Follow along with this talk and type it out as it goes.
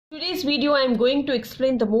today's video I am going to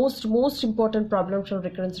explain the most important problem from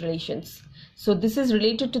recurrence relations. So this is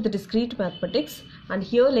related to the discrete mathematics, and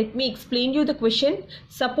here let me explain you the question.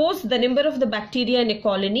 Suppose the number of the bacteria in a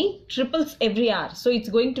colony triples every hour. So it's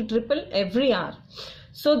going to triple every hour.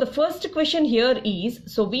 So the first question here is,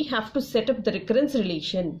 so we have to set up the recurrence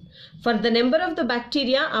relation for the number of the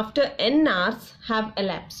bacteria after n hours have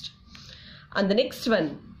elapsed. And the next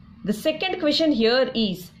one, the second question here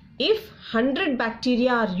is, if 100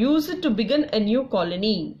 bacteria are used to begin a new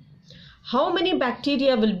colony, how many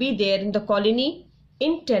bacteria will be there in the colony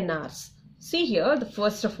in 10 hours? See here, the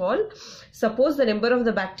first of all, suppose the number of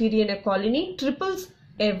the bacteria in a colony triples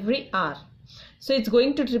every hour. So it's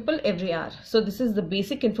going to triple every hour. So this is the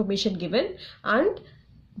basic information given, and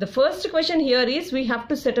the first question here is we have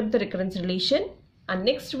to set up the recurrence relation, and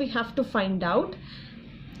next we have to find out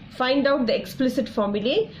the explicit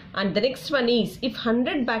formulae, and the next one is, if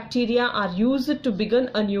 100 bacteria are used to begin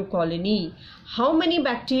a new colony, how many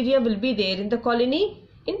bacteria will be there in the colony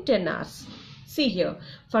in 10 hours? See here,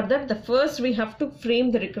 for that the first we have to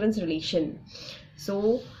frame the recurrence relation.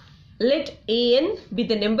 So let an be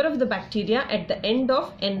the number of the bacteria at the end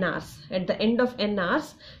of n hours. At the end of n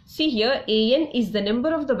hours, see here, an is the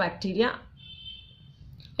number of the bacteria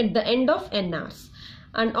at the end of n hours.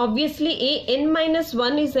 And obviously an minus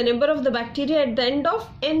 1 is the number of the bacteria at the end of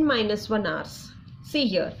n minus 1 hours. See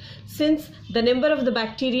here, since the number of the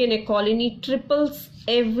bacteria in a colony triples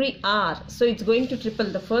every hour, so it's going to triple.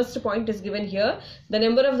 The first point is given here, the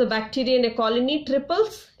number of the bacteria in a colony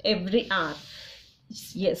triples every hour.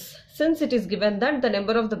 Yes, since it is given that the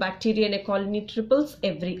number of the bacteria in a colony triples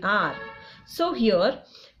every hour, so here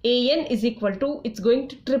an is equal to, it's going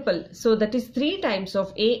to triple, so that is 3 times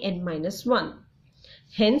of an minus 1.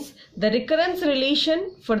 Hence, the recurrence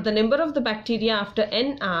relation for the number of the bacteria after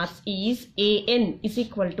n hours is an is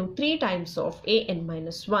equal to 3 times of an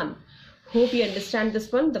minus 1. Hope you understand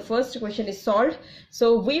this one. The first question is solved.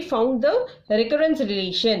 So we found the recurrence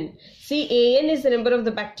relation. See, an is the number of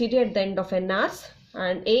the bacteria at the end of n hours,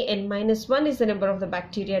 and an minus 1 is the number of the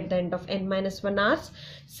bacteria at the end of n minus 1 hours.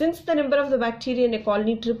 Since the number of the bacteria in a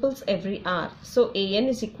colony triples every hour, so an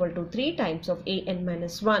is equal to 3 times of an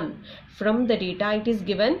minus 1. From the data it is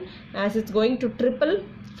given as it's going to triple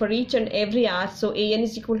for each and every hour, so an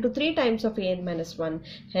is equal to 3 times of an minus 1.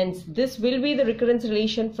 Hence this will be the recurrence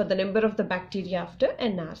relation for the number of the bacteria after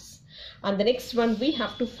n hours. And the next one we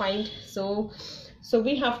have to find, so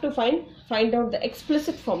we have to find out the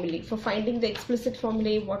explicit formulae. For finding the explicit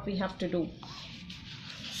formulae, what we have to do?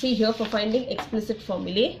 See here, for finding explicit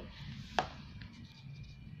formulae,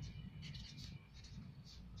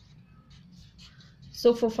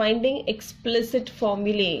 so for finding explicit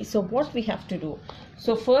formulae, so what we have to do?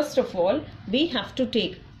 So first of all, we have to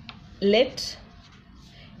take, let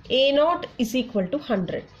a naught is equal to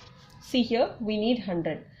 100. See here, we need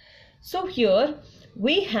 100. So here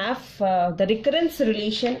we have the recurrence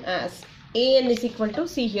relation as an is equal to,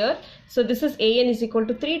 see here, so this is an is equal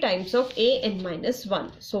to 3 times of an minus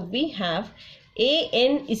 1. So we have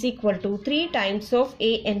an is equal to 3 times of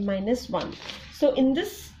an minus 1. So in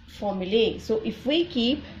this formulae, so if we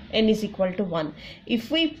keep n is equal to 1,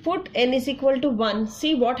 if we put n is equal to 1,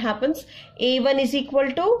 see what happens. A1 is equal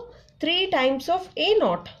to 3 times of a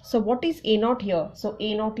naught. So what is a naught here? So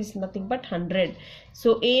a naught is nothing but 100.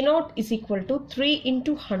 So a naught is equal to 3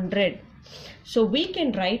 into 100. So we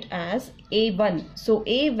can write as a1. So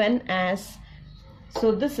a1 as,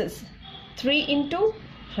 so this is 3 into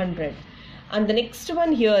 100. And the next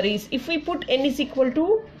one here is, if we put n is equal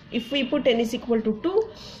to, 2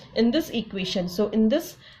 in this equation, so in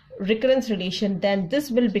this recurrence relation, then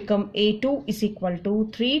this will become a2 is equal to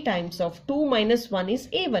 3 times of 2 minus 1 is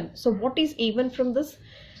a1. So what is a1 from this?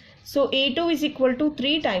 So a2 is equal to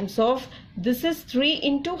 3 times of, this is 3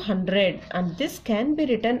 into 100, and this can be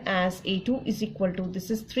written as a2 is equal to,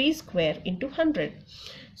 this is 3 square into 100.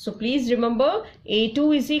 So please remember,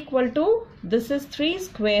 a2 is equal to, this is 3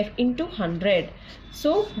 square into 100.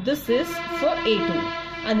 So this is for a2.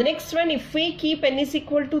 And the next one, if we keep n is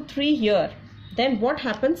equal to 3 here, then what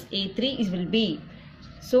happens? A3 will be,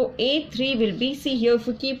 so A3 will be, see here, if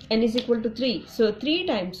we keep n is equal to 3, so 3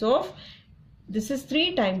 times of, this is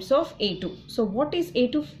 3 times of A2. So what is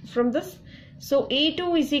A2 from this? So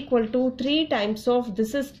A2 is equal to 3 times of,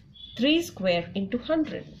 this is 3 square into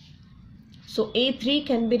 100. So A3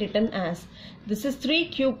 can be written as, this is 3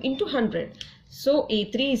 cube into 100. So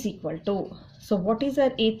A3 is equal to, so what is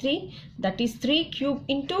our A3? That is 3 cube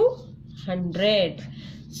into 100.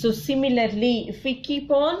 So similarly, if we keep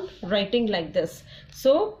on writing like this,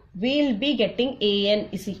 so we will be getting an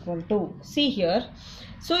is equal to, see here,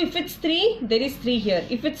 So if it's 3, there is 3 here.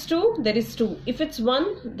 If it's 2, there is 2. If it's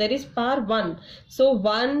 1, there is power 1. So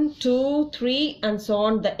 1, 2, 3 and so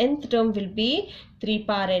on. The nth term will be 3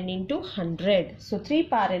 power n into 100. So 3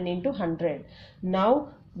 power n into 100. Now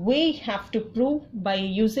we have to prove by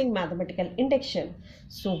using mathematical induction.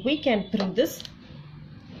 So we can prove this.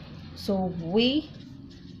 So we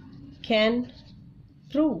can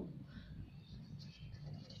prove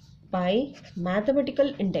by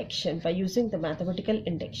mathematical induction, by using the mathematical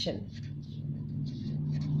induction.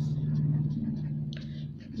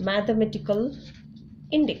 Mathematical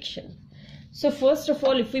induction. So first of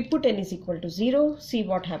all, if we put n is equal to 0, see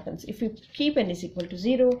what happens. If we keep n is equal to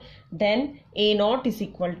 0, then a naught is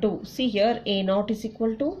equal to, see here, a naught is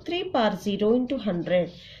equal to 3 power 0 into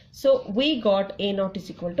 100. So we got a naught is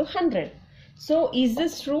equal to 100. So is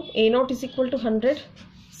this true? A naught is equal to 100.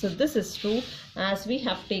 So this is true as we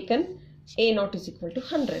have taken a naught is equal to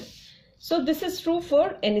 100. So this is true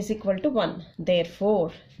for n is equal to 1.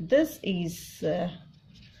 Therefore, this is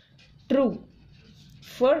true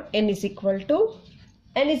for n is equal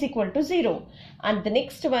to 0. And the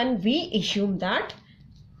next one, we assume that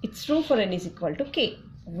it's true for n is equal to k.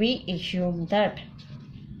 We assume that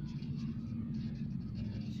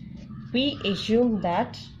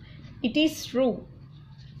it is true.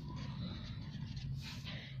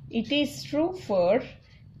 It is true for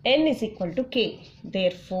n is equal to k.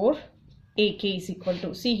 Therefore, ak is equal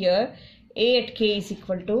to, see here, a at k is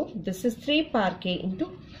equal to, this is 3 power k into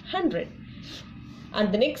 100.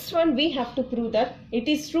 And the next one, we have to prove that it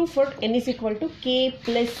is true for n is equal to k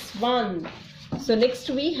plus 1. So next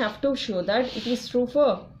we have to show that it is true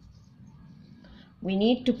for, we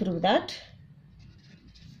need to prove that,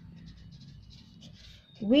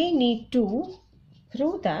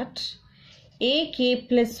 ak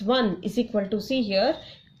plus 1 is equal to, see here,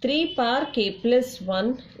 3 power k plus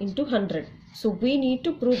 1 into 100. So we need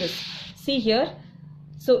to prove this. See here,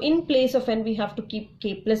 so in place of n we have to keep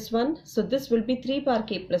k plus 1. So this will be 3 power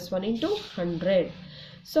k plus 1 into 100.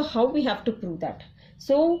 So how we have to prove that?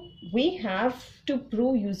 So we have to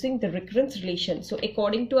prove using the recurrence relation. So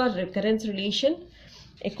according to our recurrence relation,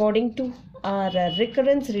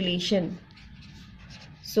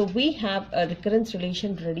 so we have a recurrence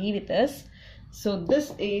relation ready with us. So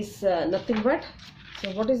this is nothing but,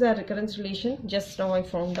 so what is our recurrence relation? Just now I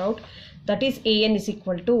found out, that is an is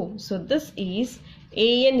equal to, so this is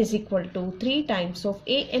an is equal to 3 times of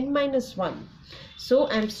an minus 1. So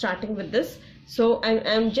I am starting with this. So I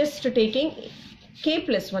am just taking k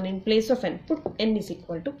plus 1 in place of n. Put n is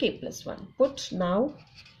equal to k plus 1.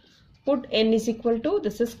 Put n is equal to,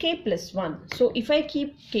 this is k plus 1. So if I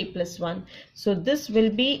keep k plus 1, so this will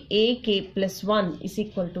be a k plus 1 is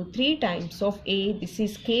equal to 3 times of a, this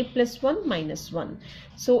is k plus 1 minus 1.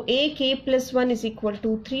 So a k plus 1 is equal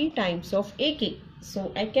to 3 times of a k.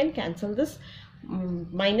 So I can cancel this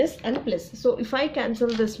minus and plus. So if I cancel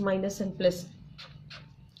this minus and plus,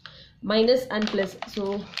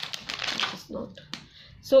 so this is not.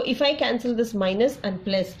 So if I cancel this minus and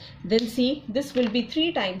plus, then see, this will be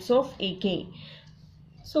 3 times of ak.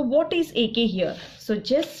 So what is ak here? So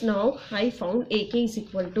just now I found ak is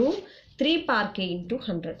equal to 3 power k into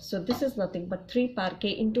 100. So this is nothing but 3 power k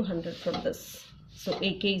into 100 from this. So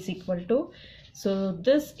ak is equal to, so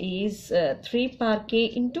this is 3 power k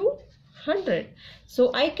into 100.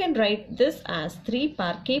 So I can write this as 3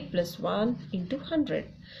 power k plus 1 into 100.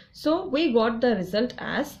 So we got the result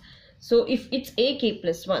as, so if it's ak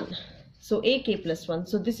plus 1, so ak plus 1,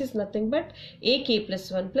 so this is nothing but ak plus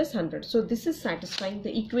 1 plus 100. So this is satisfying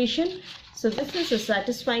the equation. So this is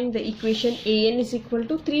satisfying the equation an is equal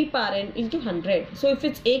to 3 power n into 100. So if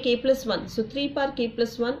it's ak plus 1, so 3 power k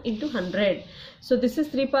plus 1 into 100. So this is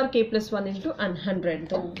 3 power k plus 1 into 100.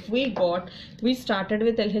 So we started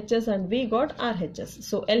with LHS and we got RHS.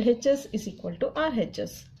 So LHS is equal to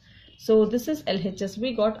RHS. So this is LHS,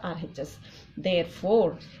 we got RHS.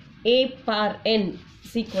 Therefore, a power n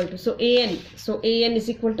is equal to, so an is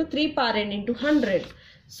equal to 3 power n into 100.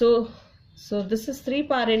 So this is 3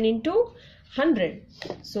 power n into 100.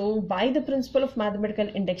 So by the principle of mathematical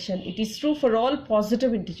induction, it is true for all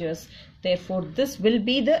positive integers. Therefore this will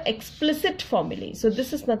be the explicit formulae. So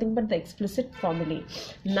this is nothing but the explicit formulae.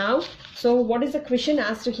 Now, so what is the question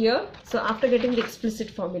asked here? So after getting the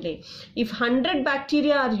explicit formulae, if 100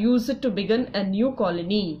 bacteria are used to begin a new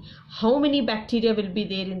colony, how many bacteria will be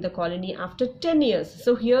there in the colony after 10 years?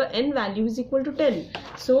 So here n value is equal to 10.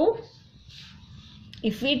 So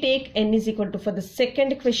if we take n is equal to, for the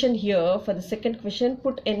second question here, for the second question,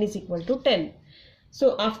 put n is equal to 10.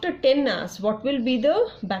 So after 10 hours, what will be the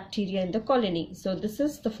bacteria in the colony? So this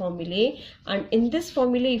is the formulae, and in this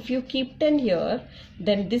formulae, if you keep 10 here,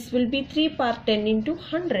 then this will be 3 power 10 into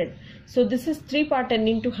 100. So this is 3 power 10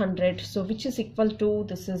 into 100. So which is equal to,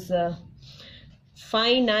 this is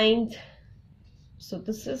 5/9. So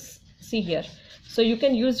this is, see here. So you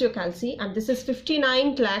can use your calci, and this is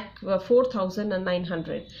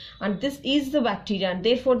 59,04,900, and this is the bacteria, and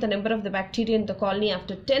therefore the number of the bacteria in the colony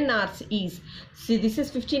after 10 hours is, see, this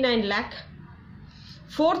is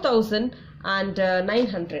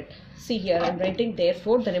 59,04,900. See here, I am writing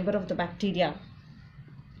therefore the number of the bacteria.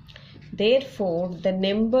 Therefore the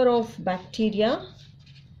number of bacteria,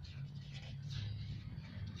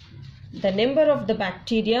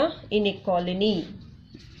 in a colony.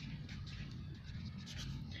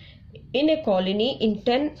 In a colony in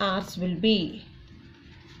 10 hours will be,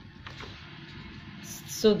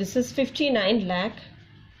 so this is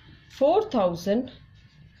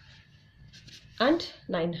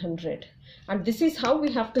 59,04,900, and this is how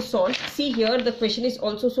we have to solve. See here, the question is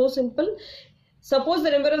also so simple. Suppose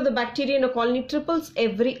the number of the bacteria in a colony triples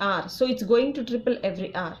every hour, so it's going to triple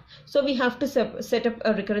every hour. So we have to set up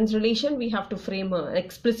a recurrence relation, we have to frame an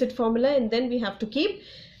explicit formula, and then we have to keep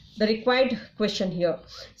the required question here.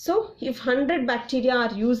 So if 100 bacteria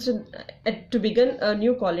are used to begin a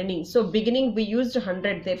new colony, so beginning we used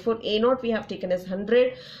 100, therefore A0 we have taken as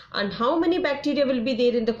 100, and how many bacteria will be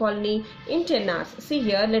there in the colony in 10 hours? See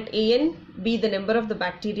here, let An be the number of the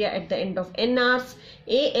bacteria at the end of n hours,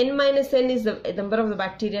 An minus n is the number of the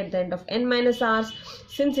bacteria at the end of n minus hours.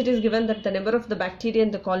 Since it is given that the number of the bacteria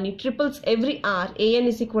in the colony triples every hour, An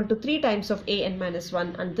is equal to 3 times of An minus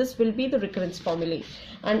 1, and this will be the recurrence formulae.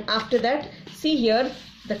 And after that, see here,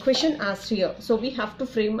 the question asked here, so we have to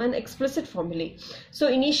frame an explicit formulae. So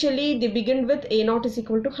initially they begin with A0 is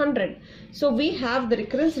equal to 100. So we have the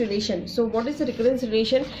recurrence relation. So what is the recurrence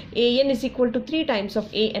relation? An is equal to 3 times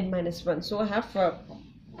of An minus 1. So I have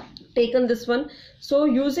taken this one. So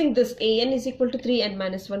using this An is equal to 3 n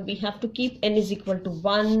minus 1, we have to keep n is equal to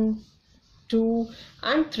 1, 2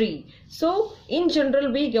 and 3. So in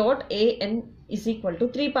general we got An is equal to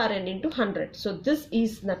 3 power n into 100. So this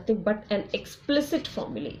is nothing but an explicit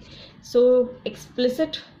formulae. So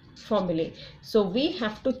explicit formulae. So we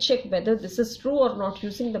have to check whether this is true or not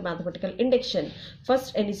using the mathematical induction.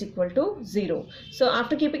 First n is equal to 0. So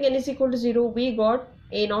after keeping n is equal to 0, we got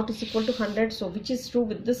A0 is equal to 100, so which is true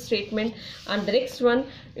with this statement. And the next one,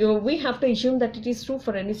 we have to assume that it is true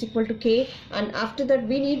for n is equal to k, and after that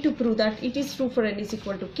we need to prove that it is true for n is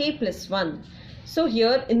equal to k plus 1. So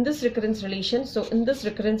here in this recurrence relation,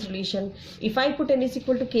 if I put n is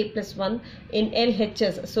equal to k plus 1 in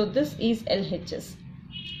LHS, so this is LHS.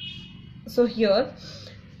 So here,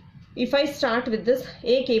 if I start with this,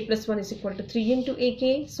 AK plus 1 is equal to 3 into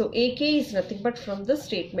AK. So AK is nothing but from this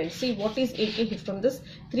statement. See, what is AK from this?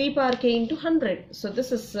 3 power k into 100. So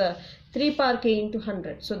this is 3 power k into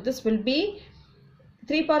 100. So this will be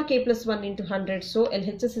 3 power k plus 1 into 100. So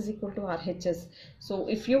LHS is equal to RHS. So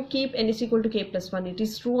if you keep n is equal to k plus 1, it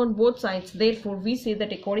is true on both sides. Therefore, we say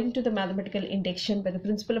that according to the mathematical induction, by the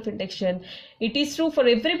principle of induction, it is true for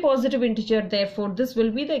every positive integer. Therefore, this will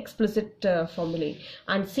be the explicit formulae.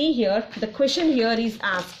 And see here, the question here is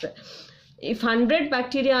asked, if 100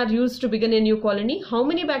 bacteria are used to begin a new colony, how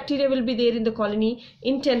many bacteria will be there in the colony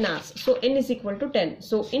in 10 hours? So n is equal to 10.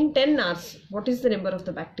 So in 10 hours, what is the number of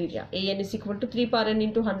the bacteria? An is equal to 3 power n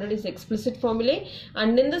into 100 is explicit formulae.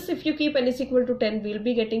 And in this, if you keep n is equal to 10, we will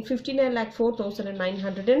be getting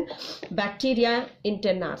 59,04,900 bacteria in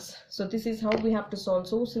 10 hours. So this is how we have to solve.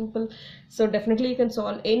 So simple. So definitely you can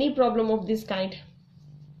solve any problem of this kind.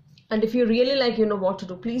 And if you really like, you know what to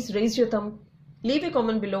do, please raise your thumb. Leave a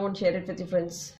comment below and share it with your friends.